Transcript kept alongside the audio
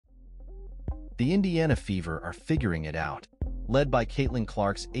The Indiana Fever are figuring it out. Led by Caitlin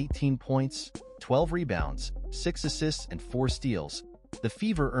Clark's 18 points, 12 rebounds, 6 assists, and 4 steals, the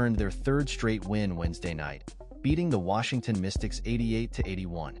Fever earned their third straight win Wednesday night, beating the Washington Mystics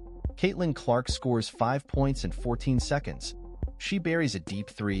 88-81. Caitlin Clark scores 5 points in 14 seconds. She buries a deep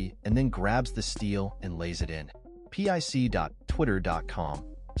three and then grabs the steal and lays it in.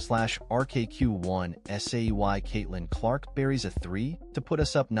 pic.twitter.com/RKQ1SAY Caitlin Clark buries a three to put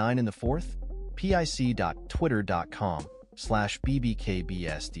us up 9 in the fourth.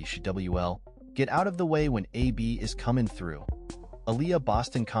 pic.twitter.com/BBKBSDWL Get out of the way when AB is coming through. Aaliyah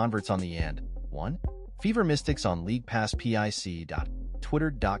Boston converts on the and 1. Fever Mystics on League Pass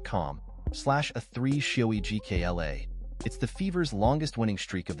pic.twitter.com/a3shoegkla. It's the Fever's longest winning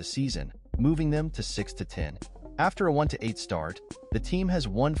streak of the season, moving them to 6-10. After a 1-8 start, the team has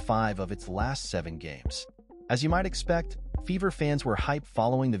won 5 of its last 7 games. As you might expect, Fever fans were hyped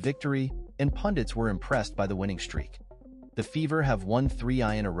following the victory, and pundits were impressed by the winning streak. The Fever have won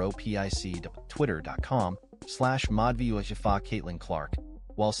 3 in a row pic.twitter.com/modvuifa Caitlin Clark,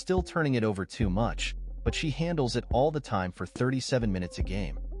 while still turning it over too much, but she handles it all the time for 37 minutes a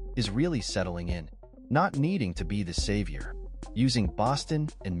game, is really settling in, not needing to be the savior. Using Boston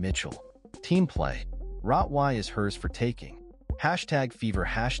and Mitchell. Team play. Rot-Y is hers for taking. #Fever,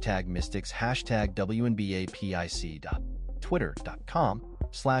 #Mystics, #WNBA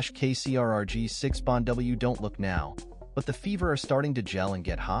pic.twitter.com/KCRRG6BondW Don't look now, but the Fever are starting to gel and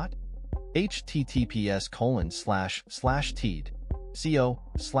get hot?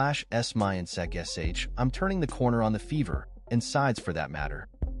 https://teed.co/s/myinseksh I'm turning the corner on the Fever, and sides for that matter.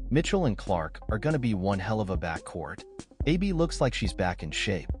 Mitchell and Clark are gonna be one hell of a backcourt. AB looks like she's back in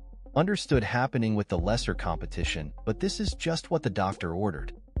shape. Understood happening with the lesser competition, but this is just what the doctor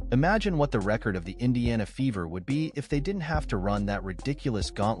ordered. Imagine what the record of the Indiana Fever would be if they didn't have to run that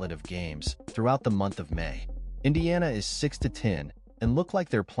ridiculous gauntlet of games throughout the month of May. Indiana is 6-10 and look like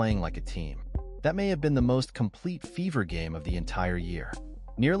they're playing like a team. That may have been the most complete Fever game of the entire year.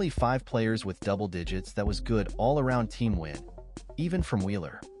 Nearly 5 players with double digits. That was good all-around team win, even from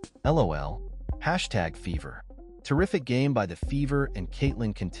Wheeler. LOL. #Fever. Terrific game by the Fever, and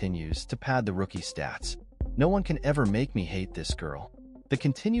Caitlin continues to pad the rookie stats. No one can ever make me hate this girl. The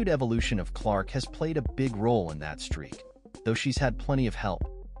continued evolution of Clark has played a big role in that streak, though she's had plenty of help.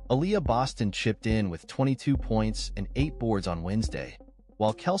 Aaliyah Boston chipped in with 22 points and 8 boards on Wednesday,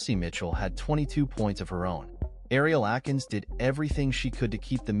 while Kelsey Mitchell had 22 points of her own. Ariel Atkins did everything she could to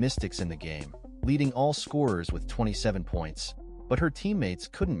keep the Mystics in the game, leading all scorers with 27 points, but her teammates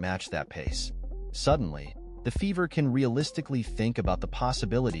couldn't match that pace. Suddenly, the Fever can realistically think about the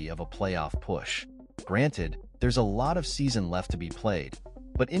possibility of a playoff push. Granted, there's a lot of season left to be played,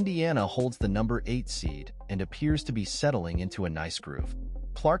 but Indiana holds the number 8 seed and appears to be settling into a nice groove.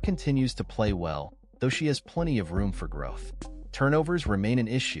 Clark continues to play well, though she has plenty of room for growth. Turnovers remain an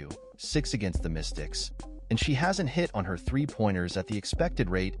issue, 6 against the Mystics, and she hasn't hit on her three-pointers at the expected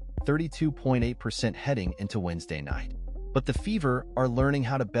rate, 32.8% heading into Wednesday night. But the Fever are learning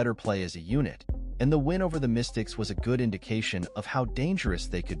how to better play as a unit, and the win over the Mystics was a good indication of how dangerous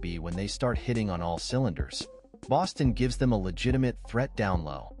they could be when they start hitting on all cylinders. Boston gives them a legitimate threat down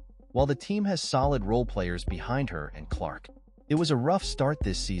low, while the team has solid role players behind her and Clark. It was a rough start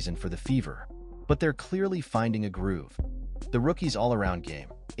this season for the Fever, but they're clearly finding a groove. The rookies' all-around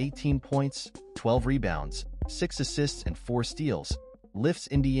game, 18 points, 12 rebounds, 6 assists, and 4 steals, lifts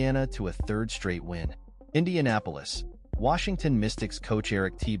Indiana to a third straight win. Indianapolis. Washington Mystics coach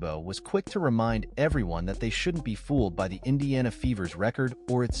Eric Tebow was quick to remind everyone that they shouldn't be fooled by the Indiana Fever's record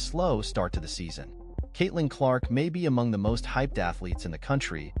or its slow start to the season. Caitlin Clark may be among the most hyped athletes in the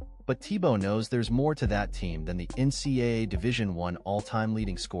country, but Tebow knows there's more to that team than the NCAA Division I all-time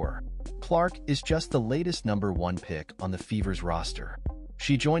leading scorer. Clark is just the latest number 1 pick on the Fever's roster.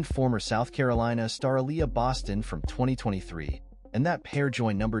 She joined former South Carolina star Aaliyah Boston from 2023, and that pair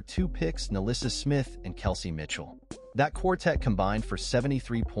joined number 2 picks Nalissa Smith and Kelsey Mitchell. That quartet combined for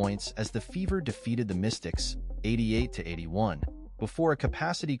 73 points as the Fever defeated the Mystics 88-81 before a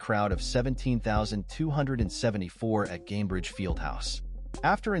capacity crowd of 17,274 at Gainbridge Fieldhouse.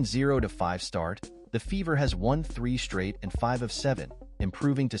 After an 0-5 start, the Fever has won 3 straight and 5 of 7,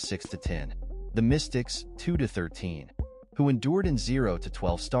 improving to 6-10. The Mystics, 2-13, who endured an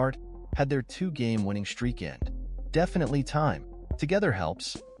 0-12 start, had their 2-game winning streak end. Definitely time. Together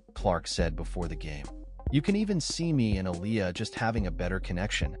helps, Clark said before the game. You can even see me and Aaliyah just having a better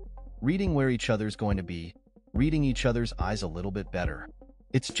connection, reading where each other's going to be, reading each other's eyes a little bit better.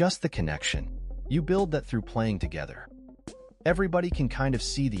 It's just the connection. You build that through playing together. Everybody can kind of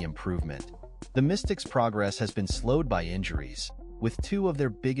see the improvement. The Mystics' progress has been slowed by injuries, with two of their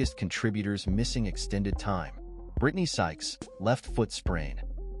biggest contributors missing extended time. Brittany Sykes, left foot sprain,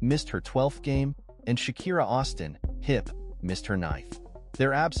 missed her 12th game, and Shakira Austin, hip, missed her 9th.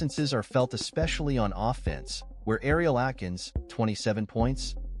 Their absences are felt especially on offense, where Ariel Atkins, 27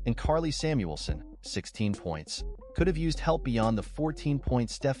 points, and Carly Samuelson, 16 points, could have used help beyond the 14-point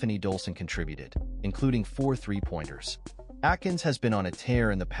Stephanie Dolson contributed, including 4 3-pointers. Atkins has been on a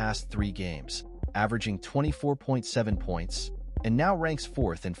tear in the past 3 games, averaging 24.7 points, and now ranks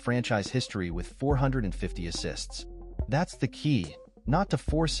 4th in franchise history with 450 assists. "That's the key, not to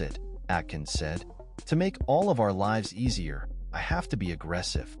force it," Atkins said. "To make all of our lives easier, I have to be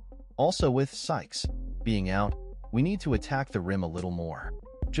aggressive." Also with Sykes being out, we need to attack the rim a little more.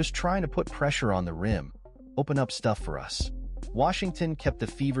 Just trying to put pressure on the rim, open up stuff for us. Washington kept the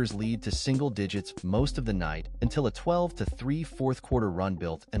Fever's lead to single digits most of the night until a 12-3 fourth-quarter run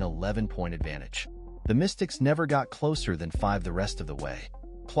built an 11-point advantage. The Mystics never got closer than 5 the rest of the way.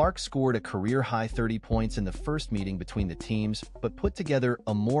 Clark scored a career-high 30 points in the first meeting between the teams, but put together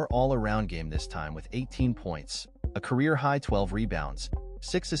a more all-around game this time with 18 points, a career-high 12 rebounds,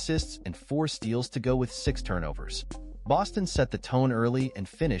 6 assists, and 4 steals to go with 6 turnovers. Boston set the tone early and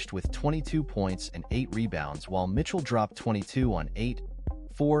finished with 22 points and 8 rebounds, while Mitchell dropped 22 on 8,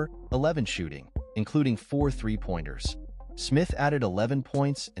 4, 11 shooting, including 4 3-pointers. Smith added 11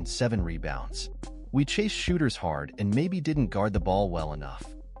 points and 7 rebounds. "We chased shooters hard and maybe didn't guard the ball well enough,"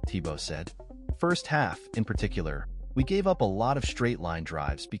 Thibault said. "First half, in particular, we gave up a lot of straight-line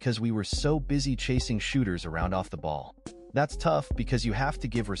drives because we were so busy chasing shooters around off the ball. That's tough because you have to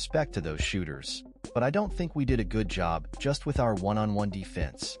give respect to those shooters, but I don't think we did a good job just with our one-on-one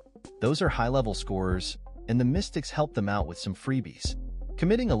defense. Those are high-level scorers, and the Mystics helped them out with some freebies."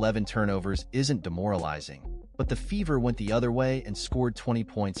 Committing 11 turnovers isn't demoralizing, but the Fever went the other way and scored 20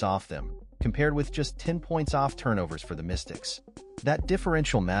 points off them, compared with just 10 points off turnovers for the Mystics. That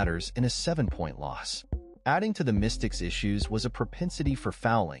differential matters in a 7-point loss. Adding to the Mystics' issues was a propensity for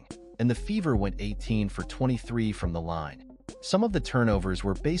fouling, and the Fever went 18 for 23 from the line. "Some of the turnovers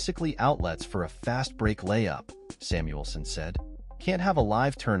were basically outlets for a fast break layup," Samuelson said. "Can't have a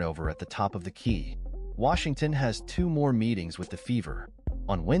live turnover at the top of the key." Washington has 2 more meetings with the Fever.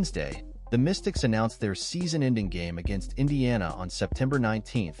 On Wednesday, the Mystics announced their season-ending game against Indiana on September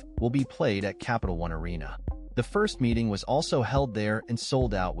 19th will be played at Capital One Arena. The first meeting was also held there and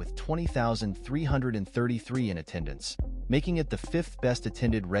sold out with 20,333 in attendance, making it the 5th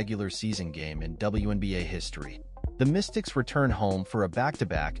best-attended regular season game in WNBA history. The Mystics return home for a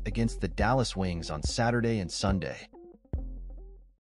back-to-back against the Dallas Wings on Saturday and Sunday.